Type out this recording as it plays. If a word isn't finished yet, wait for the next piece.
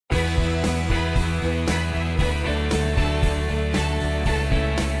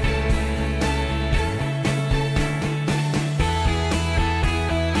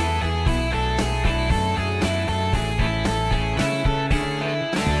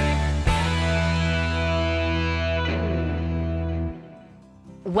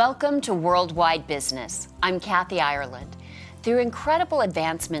Welcome to Worldwide Business. I'm Kathy Ireland. Through incredible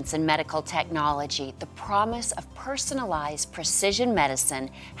advancements in medical technology, the promise of personalized precision medicine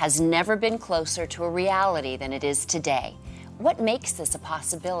has never been closer to a reality than it is today. What makes this a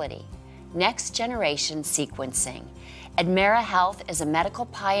possibility? Next-generation sequencing. Admera Health is a medical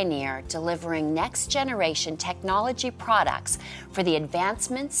pioneer delivering next-generation technology products for the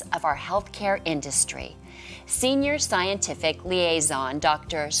advancements of our healthcare industry. Senior Scientific Liaison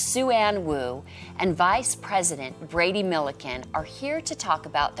Dr. Sue-Ann Wu and Vice President Brady Millican are here to talk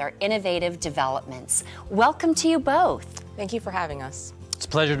about their innovative developments. Welcome to you both. Thank you for having us. It's a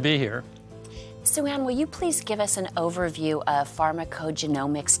pleasure to be here. Sue-Ann, will you please give us an overview of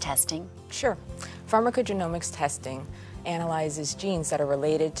pharmacogenomics testing? Sure. Pharmacogenomics testing analyzes genes that are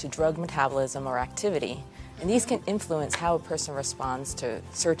related to drug metabolism or activity, and these can influence how a person responds to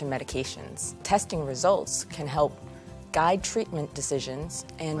certain medications. Testing results can help guide treatment decisions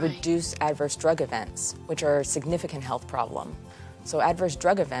and reduce adverse drug events, which are a significant health problem. So adverse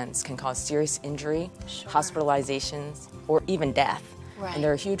drug events can cause serious injury, hospitalizations, or even death. And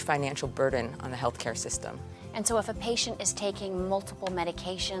they're a huge financial burden on the healthcare system. And so if a patient is taking multiple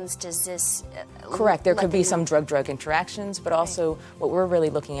medications, does this... Correct. There could be some drug-drug interactions, but also what we're really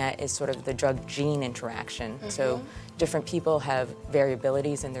looking at is sort of the drug-gene interaction. So different people have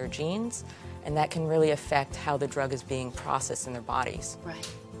variabilities in their genes, and that can really affect how the drug is being processed in their bodies.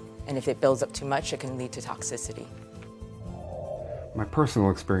 And if it builds up too much, it can lead to toxicity. My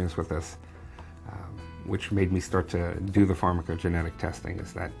personal experience with this, which made me start to do the pharmacogenetic testing,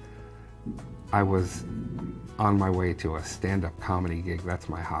 is that I was on my way to a stand-up comedy gig. That's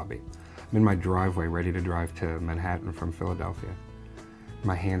my hobby. I'm in my driveway ready to drive to Manhattan from Philadelphia.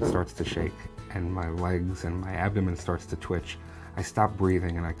 My hand starts to shake and my legs and my abdomen starts to twitch. I stop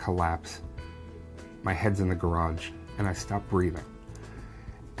breathing and I collapse. My head's in the garage and I stop breathing.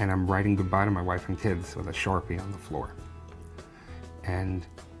 And I'm writing goodbye to my wife and kids with a Sharpie on the floor. And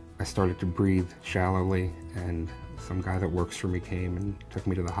I started to breathe shallowly, and some guy that works for me came and took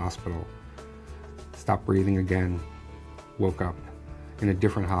me to the hospital. Stopped breathing again, woke up in a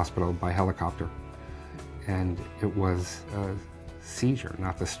different hospital by helicopter. And it was a seizure,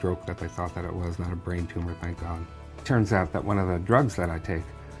 not the stroke that they thought that it was, not a brain tumor, thank God. Turns out that one of the drugs that I take,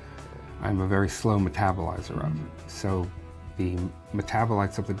 I'm a very slow metabolizer of. So the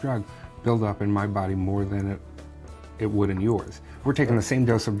metabolites of the drug build up in my body more than it would in yours. We're taking the same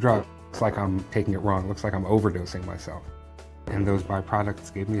dose of drug. Looks like I'm taking it wrong. Looks like I'm overdosing myself. And those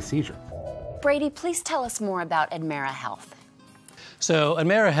byproducts gave me a seizure. Brady, please tell us more about Admera Health. So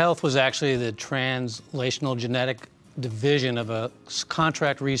Admera Health was actually the translational genetic division of a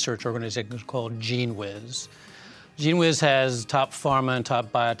contract research organization called GeneWiz. GeneWiz has top pharma and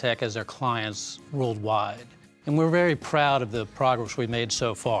top biotech as their clients worldwide. And we're very proud of the progress we've made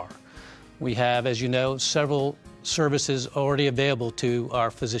so far. We have, as you know, several services already available to our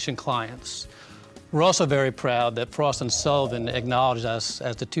physician clients. We're also very proud that Frost & Sullivan acknowledged us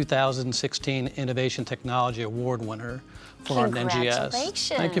as the 2016 Innovation Technology Award winner for our NGS. Congratulations.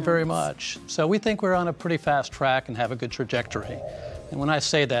 Thank you very much. So we think we're on a pretty fast track and have a good trajectory. And when I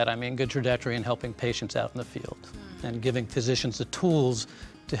say that, I mean good trajectory in helping patients out in the field and giving physicians the tools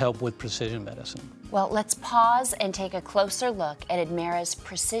to help with precision medicine. Well, let's pause and take a closer look at Admera's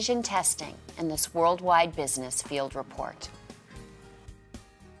precision testing in this Worldwide Business Field Report.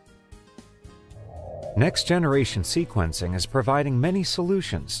 Next-generation sequencing is providing many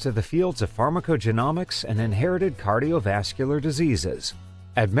solutions to the fields of pharmacogenomics and inherited cardiovascular diseases.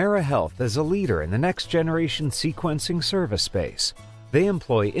 Admera Health is a leader in the next-generation sequencing service space. They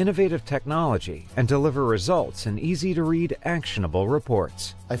employ innovative technology and deliver results in easy-to-read, actionable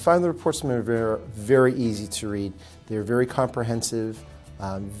reports. I find the reports from Admera very easy to read. They're very comprehensive,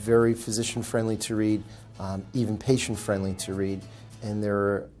 very physician-friendly to read, even patient-friendly to read, and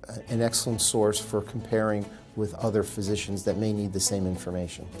they're an excellent source for comparing with other physicians that may need the same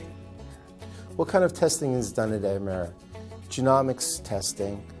information. What kind of testing is done at Admera? Genomics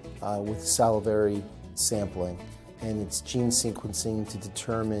testing with salivary sampling, and it's gene sequencing to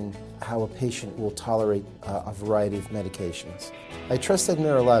determine how a patient will tolerate a variety of medications. I trust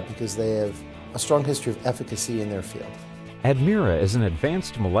Admera Lab because they have a strong history of efficacy in their field. Admera is an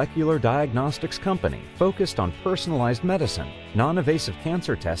advanced molecular diagnostics company focused on personalized medicine, non-invasive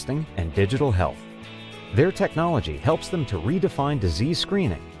cancer testing, and digital health. Their technology helps them to redefine disease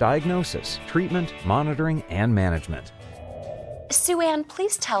screening, diagnosis, treatment, monitoring, and management. Sue-Ann,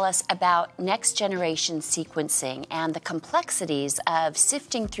 please tell us about next-generation sequencing and the complexities of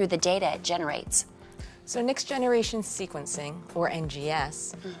sifting through the data it generates. So next-generation sequencing, or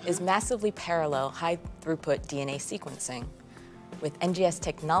NGS, is massively parallel high-throughput DNA sequencing. With NGS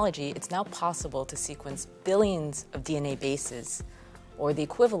technology, it's now possible to sequence billions of DNA bases, or the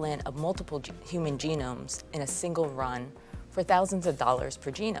equivalent of multiple human genomes in a single run for thousands of dollars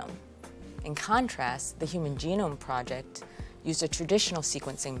per genome. In contrast, the Human Genome Project used a traditional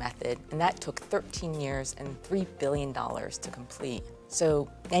sequencing method, and that took 13 years and $3 billion to complete. So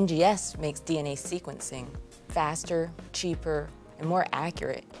NGS makes DNA sequencing faster, cheaper, and more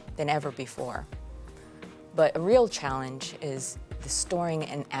accurate than ever before. But a real challenge is the storing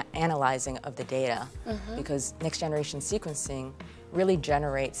and analyzing of the data, because next-generation sequencing really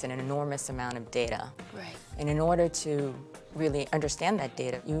generates an enormous amount of data. Right. And in order to really understand that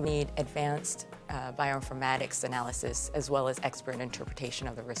data, you need advanced bioinformatics analysis as well as expert interpretation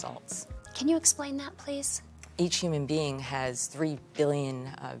of the results. Can you explain that, please? Each human being has 3 billion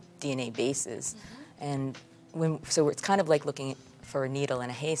DNA bases, and so it's kind of like looking for a needle in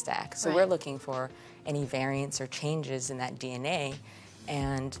a haystack. So we're looking for any variants or changes in that DNA,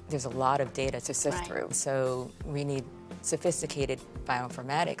 and there's a lot of data to sift through. So we need sophisticated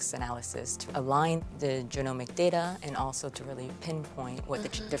bioinformatics analysis to align the genomic data and also to really pinpoint what the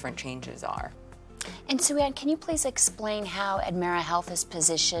different changes are. And Sue Ann, can you please explain how Admera Health is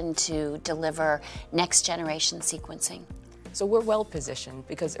positioned to deliver next-generation sequencing? So we're well positioned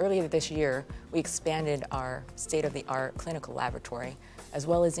because earlier this year we expanded our state-of-the-art clinical laboratory as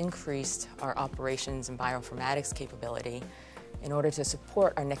well as increased our operations and bioinformatics capability in order to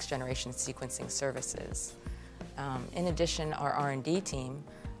support our next-generation sequencing services. In addition, our R&D team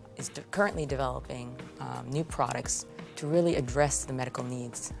is currently developing new products to really address the medical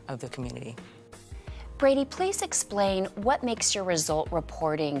needs of the community. Brady, please explain what makes your result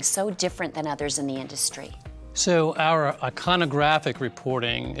reporting so different than others in the industry. So our iconographic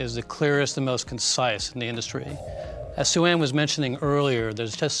reporting is the clearest and most concise in the industry. As Sue Ann was mentioning earlier,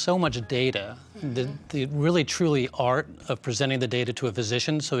 there's just so much data. The really truly art of presenting the data to a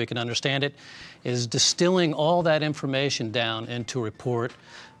physician so he can understand it is distilling all that information down into a report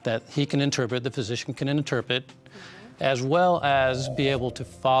that he can interpret, the physician can interpret, as well as be able to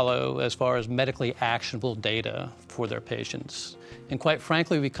follow as far as medically actionable data for their patients. And quite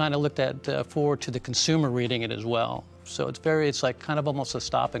frankly, we kind of looked at forward to the consumer reading it as well. So it's like kind of almost a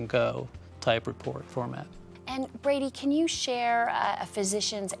stop and go type report format. And Brady, can you share a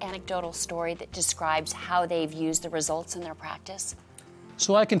physician's anecdotal story that describes how they've used the results in their practice?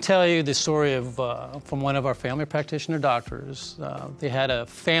 So I can tell you the story of from one of our family practitioner doctors. They had a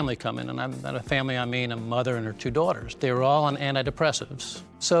family come in, and by a family I mean a mother and her 2 daughters. They were all on antidepressants.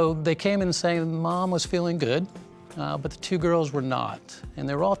 So they came in saying Mom was feeling good, but the 2 girls were not, and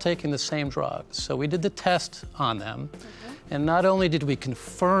they were all taking the same drugs. So we did the test on them, and not only did we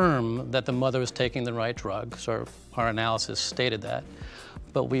confirm that the mother was taking the right drugs, or our analysis stated that,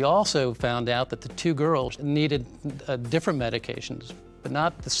 but we also found out that the 2 girls needed different medications, but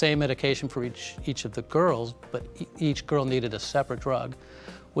not the same medication for each of the girls, but each girl needed a separate drug.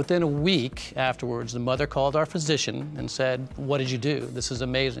 Within a week afterwards, the mother called our physician and said, "What did you do? This is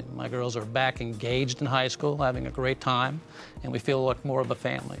amazing. My girls are back engaged in high school, having a great time, and we feel like more of a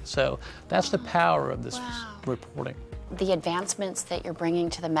family." So that's the power of this reporting. The advancements that you're bringing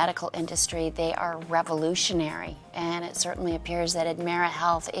to the medical industry, they are revolutionary, and it certainly appears that Admera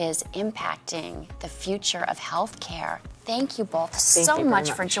Health is impacting the future of healthcare. Thank you both so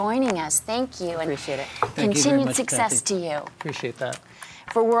much for joining us. Thank you. Appreciate it. Continued success to you. Appreciate that.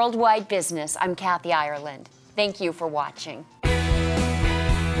 For Worldwide Business, I'm Kathy Ireland. Thank you for watching.